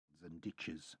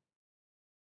ditches.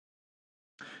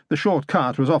 The short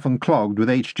cut was often clogged with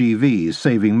HGVs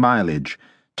saving mileage,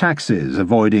 taxis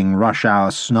avoiding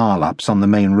rush-hour snarl-ups on the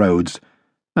main roads,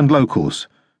 and locals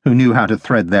who knew how to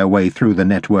thread their way through the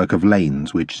network of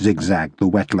lanes which zigzagged the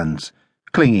wetlands,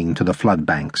 clinging to the flood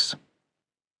banks.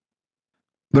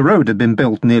 The road had been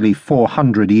built nearly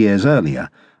 400 years earlier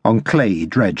on clay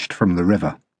dredged from the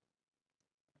river.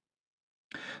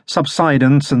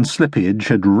 Subsidence and slippage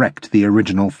had wrecked the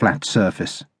original flat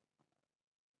surface.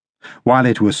 While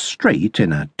it was straight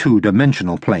in a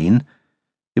two-dimensional plane,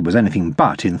 it was anything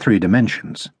but in 3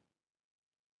 dimensions.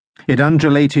 It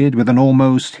undulated with an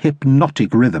almost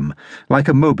hypnotic rhythm, like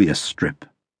a Mobius strip.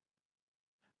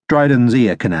 Dryden's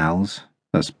ear canals,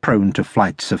 as prone to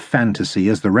flights of fantasy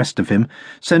as the rest of him,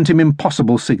 sent him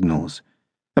impossible signals,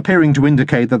 appearing to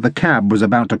indicate that the cab was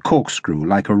about to corkscrew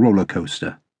like a roller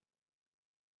coaster.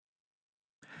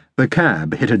 The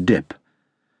cab hit a dip,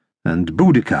 and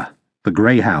Boudica, the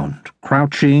greyhound,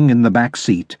 crouching in the back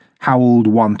seat, howled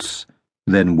once,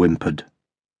 then whimpered.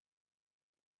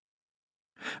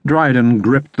 Dryden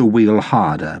gripped the wheel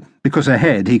harder, because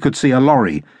ahead he could see a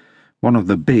lorry, one of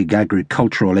the big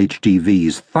agricultural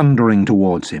HGVs, thundering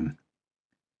towards him.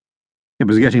 It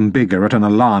was getting bigger at an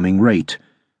alarming rate,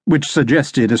 which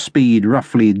suggested a speed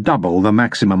roughly double the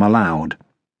maximum allowed.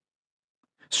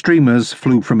 Streamers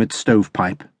flew from its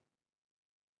stovepipe.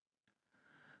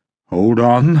 "Hold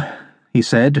on," he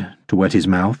said, to wet his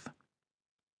mouth.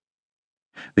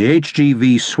 The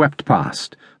HGV swept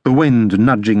past, the wind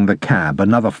nudging the cab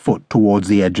another foot towards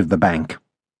the edge of the bank.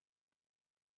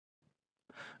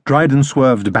 Dryden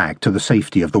swerved back to the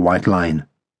safety of the white line.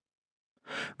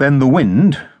 Then the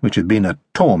wind, which had been a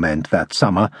torment that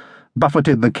summer,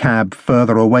 buffeted the cab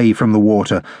further away from the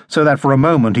water, so that for a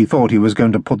moment he thought he was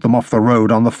going to put them off the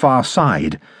road on the far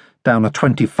side, down a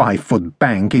 25-foot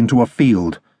bank into a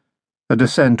field, a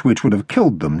descent which would have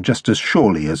killed them just as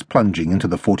surely as plunging into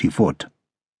the 40-foot.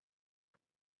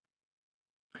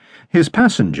 His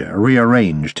passenger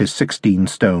rearranged his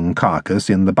 16-stone carcass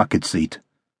in the bucket seat.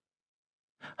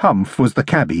 Humph was the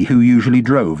cabbie who usually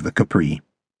drove the Capri.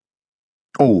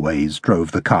 Always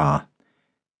drove the car.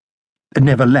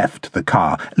 Never left the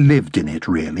car, lived in it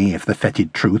really, if the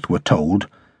fetid truth were told.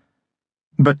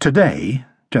 But today,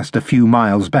 just a few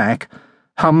miles back,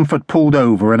 Humph had pulled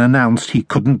over and announced he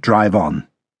couldn't drive on.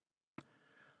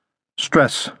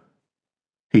 "Stress,"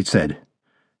 he'd said.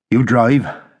 "You drive?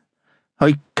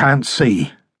 I can't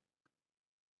see."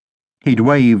 He'd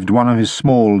waved one of his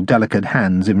small, delicate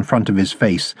hands in front of his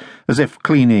face, as if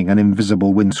cleaning an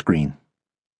invisible windscreen.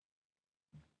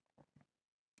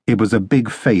 It was a big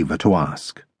favour to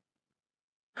ask.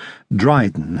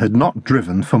 Dryden had not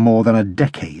driven for more than a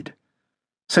decade,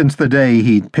 since the day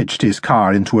he'd pitched his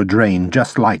car into a drain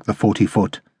just like the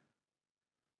 40-foot.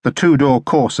 The 2-door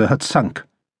Corsa had sunk.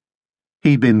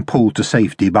 He'd been pulled to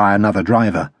safety by another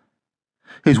driver.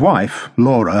 His wife,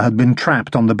 Laura, had been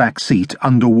trapped on the back seat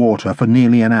underwater for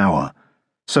nearly an hour,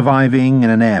 surviving in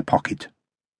an air pocket.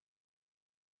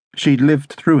 She'd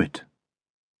lived through it,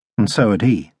 and so had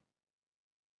he.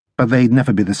 But they'd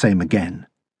never be the same again,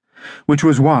 which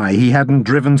was why he hadn't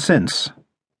driven since,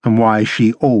 and why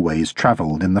she always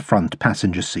travelled in the front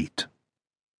passenger seat.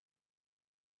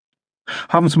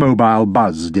 Humph's mobile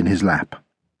buzzed in his lap.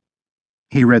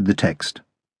 He read the text.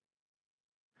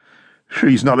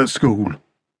 "She's not at school,"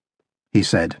 he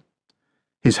said.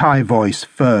 His high voice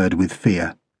furred with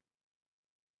fear.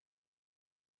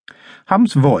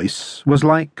 Humph's voice was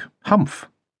like Humph,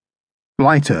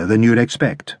 lighter than you'd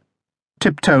expect,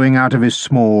 tiptoeing out of his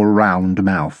small, round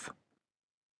mouth.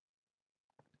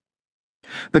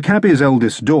 The cabbie's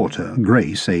eldest daughter,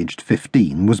 Grace, aged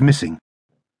 15, was missing.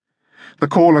 The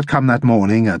call had come that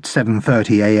morning at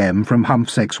 7:30 a.m. from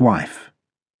Humph's ex-wife.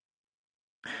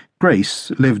 Grace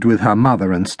lived with her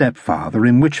mother and stepfather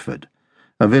in Witchford,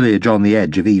 a village on the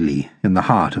edge of Ely, in the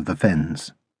heart of the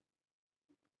Fens.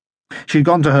 She'd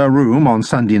gone to her room on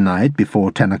Sunday night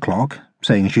before 10 o'clock,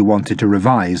 saying she wanted to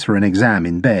revise for an exam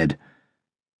in bed.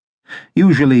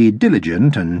 Usually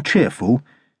diligent and cheerful,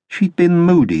 she'd been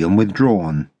moody and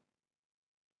withdrawn.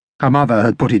 Her mother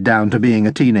had put it down to being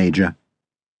a teenager.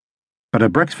 But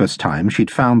at breakfast time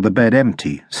she'd found the bed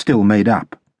empty, still made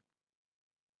up.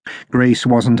 Grace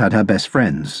wasn't at her best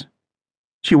friend's.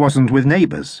 She wasn't with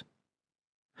neighbours.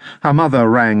 Her mother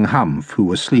rang Humph, who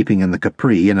was sleeping in the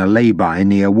Capri in a lay-by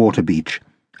near Waterbeach,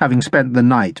 having spent the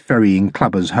night ferrying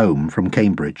clubbers home from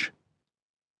Cambridge.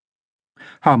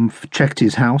 Humph checked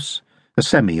his house, a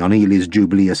semi on Ely's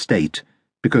Jubilee estate,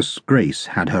 because Grace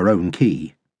had her own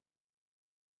key.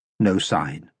 No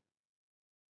sign.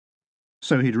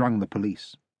 So he'd rung the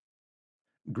police.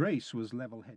 Grace was level-headed.